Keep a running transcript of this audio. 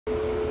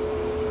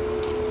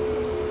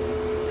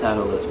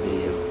title of this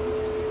video: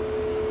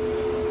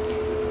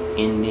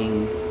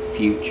 Ending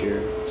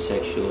Future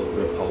Sexual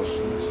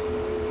Repulsions.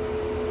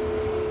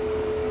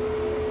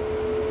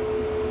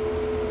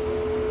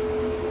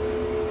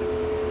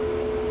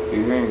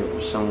 You're hearing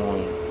from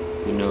someone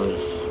who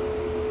knows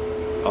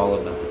all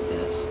about it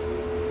best.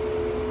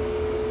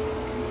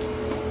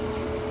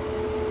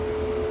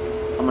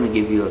 I'm going to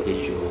give you a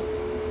visual.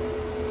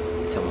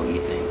 Tell me what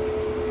you think.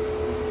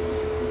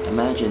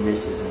 Imagine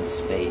this is in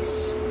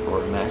space,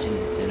 or imagine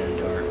it's in a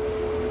dark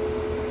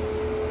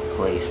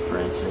place, for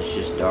instance,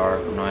 just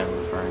dark. I'm not even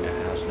referring to a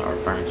house, I'm not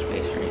referring to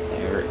space or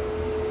anything. Or,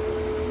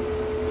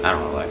 I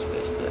don't like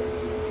space, but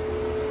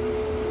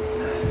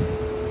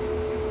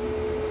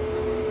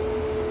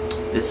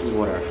this is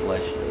what our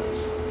flesh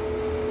does.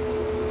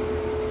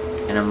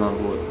 And I'm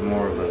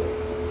more of a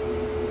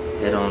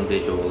head-on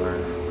visual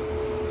learner.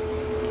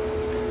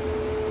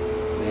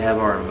 We have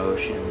our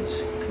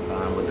emotions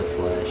combined with the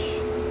flesh.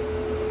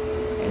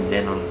 And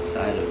then on the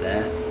side of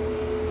that,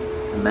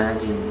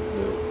 imagine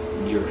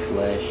your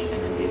flesh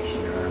and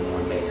addiction are in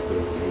one, basically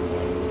the same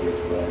one with your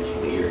flesh,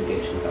 but your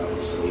addiction's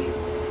obviously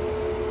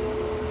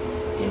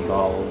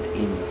involved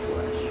in your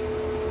flesh.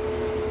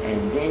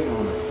 And then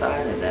on the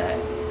side of that,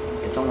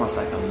 it's almost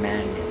like a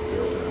magnet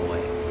field in a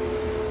way.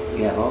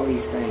 You have all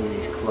these things,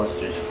 these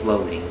clusters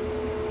floating,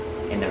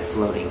 and they're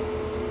floating,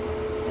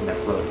 and they're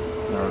floating,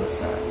 and they're on the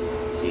side.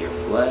 So your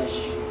flesh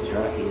is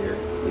right here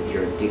with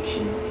your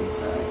addiction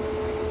inside.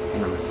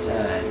 And on the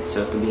side,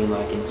 so it could be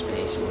like in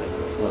space or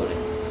whatever,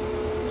 floating.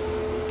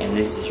 And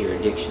this is your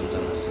addictions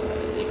on the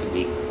side. It could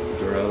be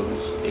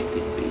drugs, it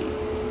could be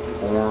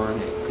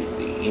porn, it could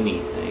be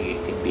anything.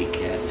 It could be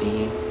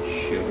caffeine,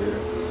 sugar,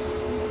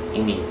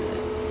 any of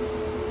that.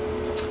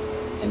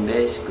 And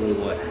basically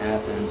what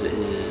happens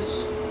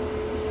is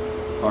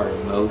our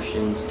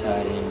emotions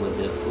tied in with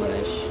the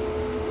flesh,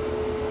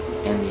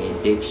 and the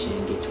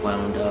addiction gets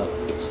wound up.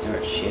 It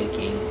starts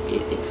shaking.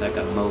 It's like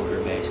a motor,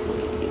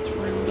 basically. It gets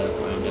wound up.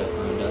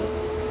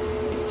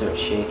 It starts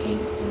shaking,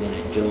 and then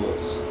it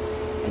jolts,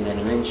 and then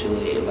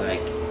eventually it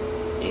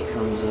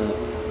comes up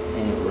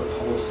and it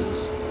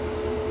repulses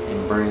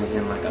and brings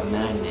in like a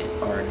magnet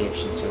our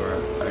addiction. So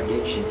our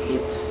addiction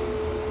hits,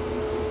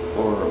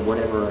 or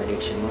whatever our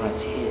addiction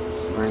likes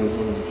hits, brings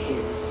in and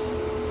hits.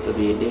 So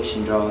the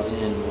addiction draws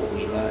in what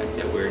we like,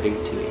 that we're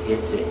addicted to. It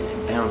hits it, and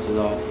it bounces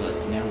off of it,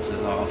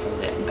 bounces off of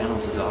it,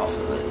 bounces off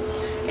of it,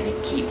 and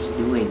it keeps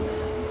doing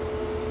that.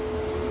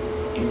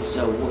 And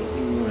so what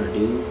you want to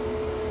do,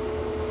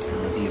 I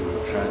don't know if you've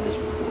ever tried this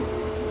before,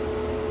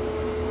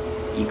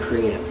 you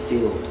create a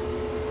field, a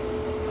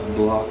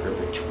blocker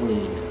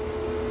between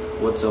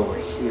what's over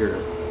here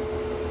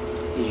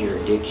is your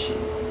addiction.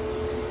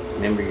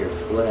 Remember, your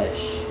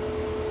flesh,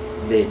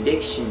 the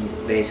addiction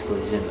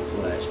basically is in the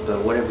flesh,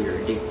 but whatever you're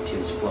addicted to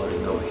is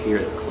floating over here,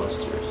 the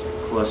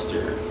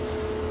cluster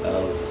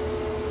of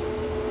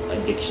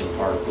addiction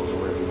particles, or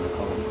whatever you want to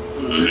call them.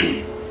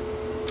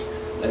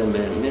 But in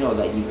the middle of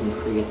that, you can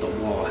create the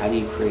wall. How do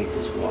you create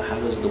this wall? How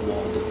does the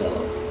wall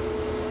develop?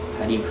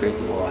 How do you create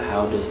the wall?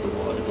 How does the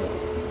wall develop?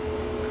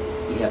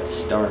 You have to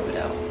starve it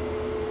out.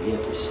 You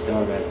have to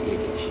starve out the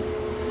addiction.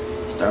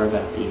 Starve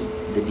out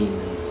the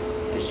demons,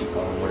 as you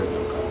call them, whatever you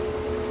want to call them.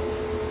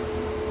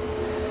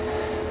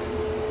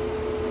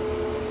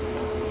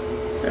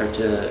 Start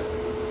to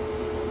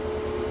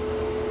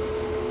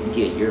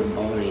get your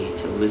body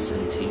to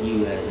listen to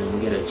you, as in we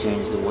gotta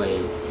change the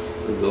way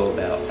we go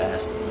about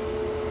fasting.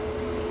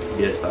 Do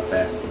this by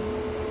fasting.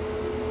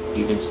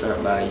 You can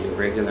start by your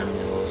regular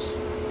meals,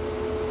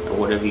 or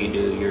whatever you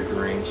do, your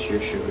drinks,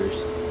 your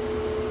sugars.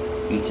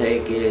 You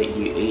take it,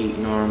 you eat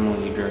normal,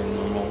 you drink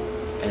normal,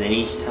 and then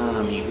each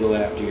time you go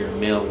after your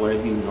meal,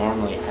 whatever you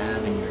normally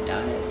have in your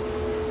diet,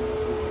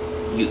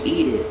 you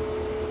eat it,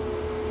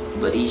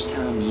 but each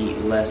time you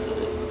eat less of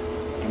it,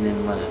 and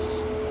then less,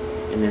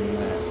 and then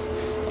less.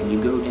 And you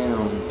go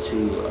down to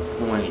a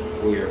point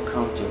where you're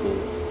comfortable,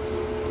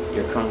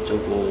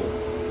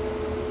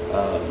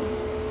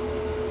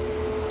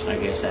 I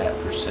guess, at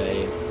per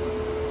se.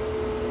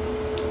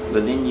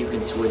 But then you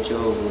can switch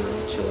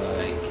over to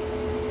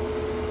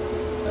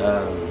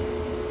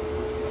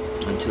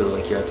until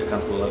you're at the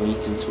comfortable level. You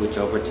can switch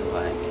over to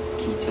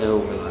keto,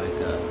 or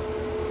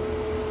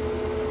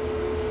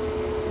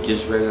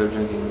just regular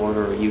drinking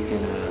water, or you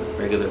can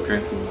regular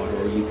drinking water,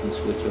 or you can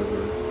switch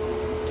over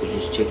to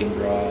just chicken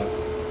broth.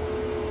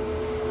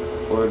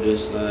 Or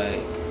just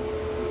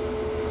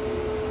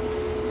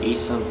eat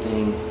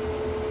something,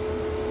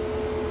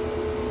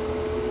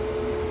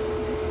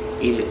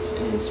 eat it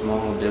in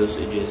small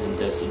dosages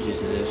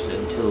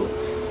until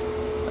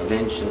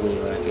eventually,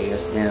 I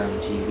guess,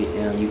 until you get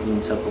down, you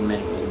can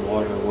supplement it with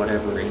water, or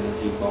whatever,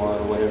 energy bar,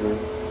 or whatever.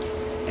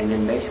 And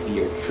then basically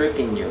you're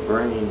tricking your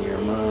brain, your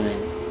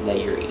mind, that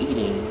you're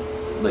eating,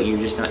 but you're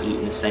just not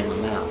eating the same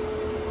amount.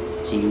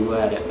 So you go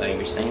at it by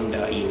your same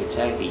diet, you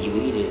attack it, you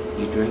eat it,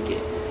 you drink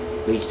it.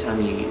 But each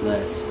time you eat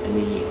less, and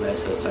then you eat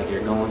less, so it's like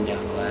you're going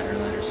down the ladder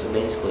and ladder. So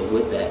basically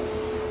with that,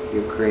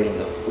 you're creating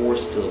a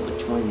force field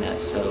between that.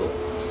 So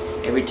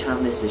Every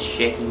time this is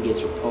shaking,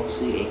 gets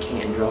repulsive, it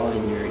can't draw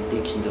in your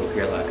addictions over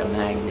here like a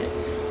magnet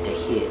to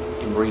hit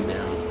and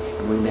rebound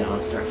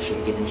and start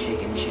shaking and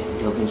shaking and shaking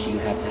until eventually you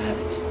have to have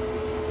it.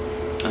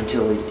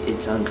 Until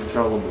it's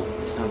uncontrollable.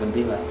 It's not going to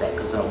be like that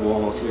because our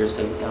walls here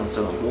every time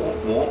someone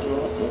womp, womp,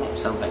 womp, womp,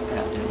 sounds like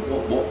tapping,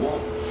 womp, womp,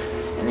 womp.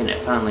 And then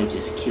it finally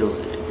just kills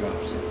it, it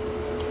drops it.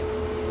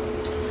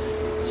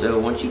 So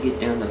once you get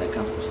down to that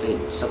comfortable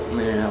state,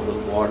 supplement it out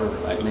with water,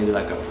 like maybe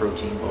like a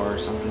protein bar or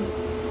something.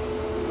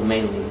 But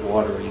mainly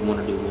water, you want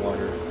to do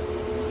water.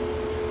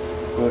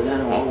 But that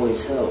don't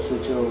always help.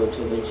 Switch over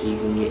to eventually you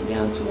can get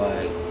down to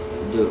like,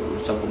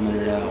 supplement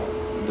it out.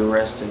 The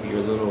rest of your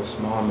little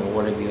small meal,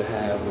 whatever you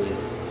have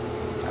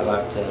with, I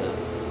like to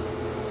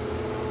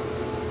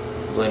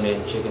blend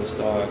in chicken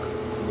stock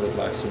with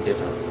like some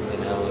different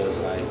vanillas,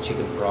 like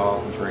chicken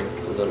broth, drink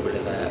a little bit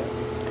of that,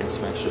 and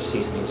some extra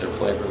seasonings or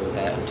flavor with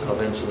that until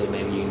eventually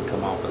maybe you can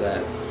come off of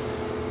that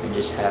and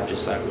just have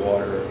just like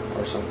water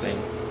or something.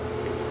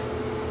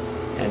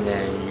 And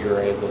then you're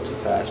able to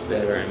fast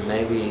better, and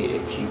maybe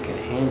if you can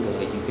handle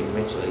it, you can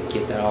eventually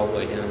get that all the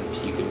way down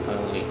until you can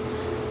finally,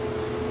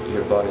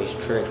 your body's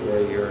tricked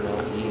where you're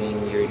not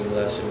eating, you're eating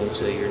less,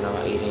 eventually you're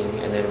not eating,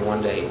 and then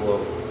one day,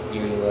 well,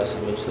 you're eating less,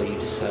 eventually you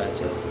decide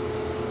to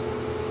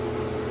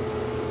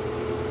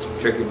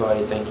trick your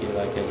body, think you're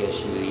like, I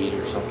guess you eat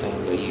or something,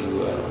 but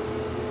you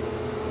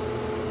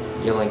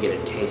only get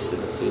a taste of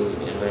the food,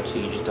 and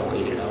eventually you just don't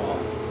eat it all.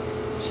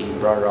 So you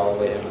brought it all the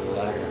way down to the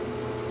ladder.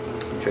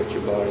 You tricked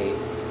your body,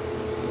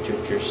 you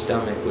tricked your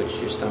stomach, which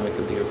your stomach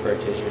could be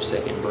referred to as your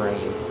second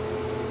brain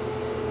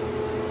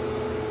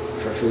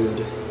for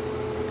food.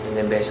 And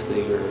then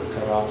basically you're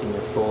cut off and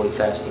you're fully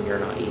fasting, you're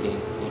not eating.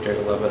 You drink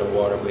a little bit of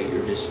water, but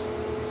you're just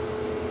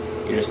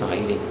not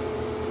eating.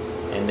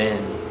 And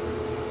then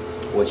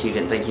what you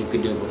didn't think you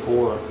could do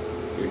before,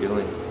 you're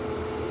doing.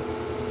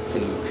 So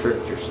you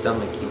tricked your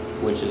stomach,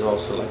 which is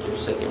also like your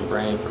second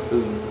brain for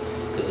food,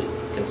 because it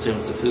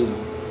consumes the food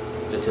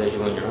that tells you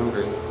when you're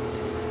hungry.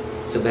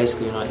 So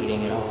basically you're not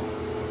eating at all.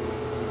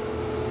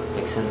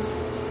 Makes sense?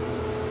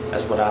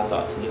 That's what I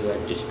thought to do. I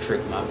just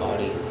trick my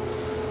body,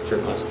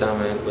 trick my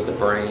stomach with the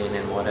brain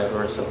and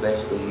whatever. So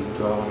basically you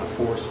draw on a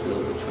force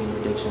field between your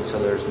addiction, so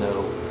there's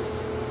no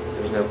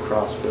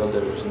cross field,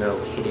 there's no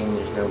hitting,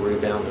 there's no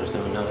rebound, there's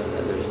no none of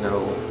that, there's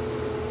no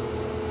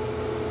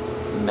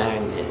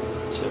magnet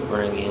to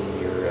bring in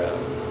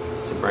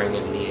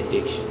the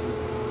addiction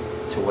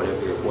to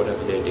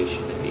whatever the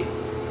addiction may be.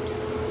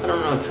 I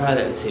don't know, try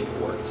that and see if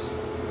it works.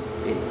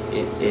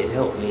 It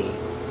helped me.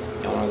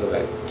 I want to go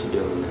back to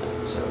doing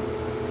that. So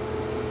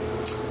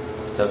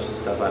some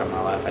stuff out of my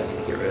life I need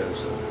to get rid of.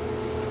 So,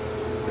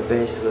 but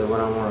basically,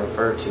 what I want to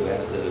refer to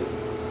as the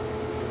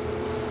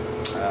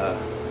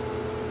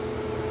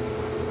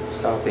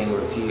stopping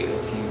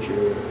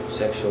future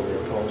sexual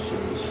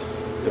repulsions.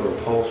 The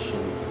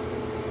repulsion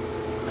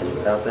is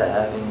without that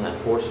having that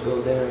force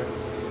field there.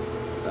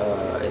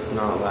 It's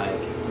not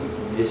like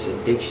this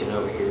addiction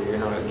over here. You're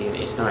not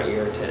getting. It's not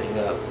irritating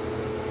up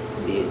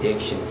the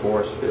addiction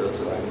force field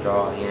to like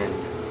draw in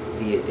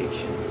the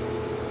addiction.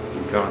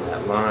 You've drawn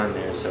that line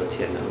there, so it's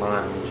hitting that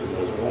line, and it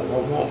goes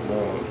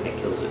and it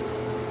kills it.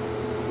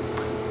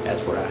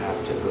 That's what I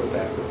have to go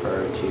back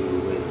refer to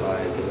with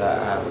like, because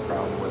I have a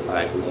problem with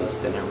like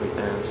lust and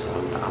everything, so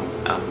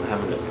I'm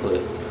having to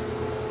put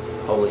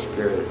Holy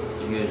Spirit,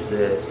 use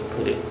this to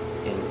put it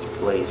in its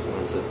place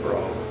once and for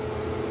all.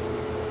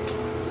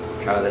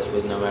 Try this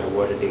with no matter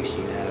what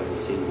addiction you have and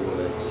see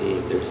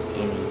if there's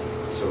any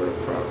sort of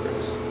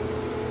progress.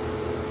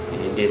 And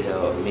it did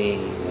help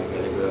me. I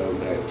gotta go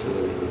back to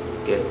it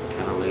and get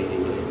kind of lazy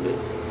with it,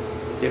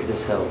 but see if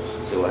this helps,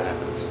 see what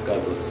happens.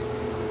 God bless.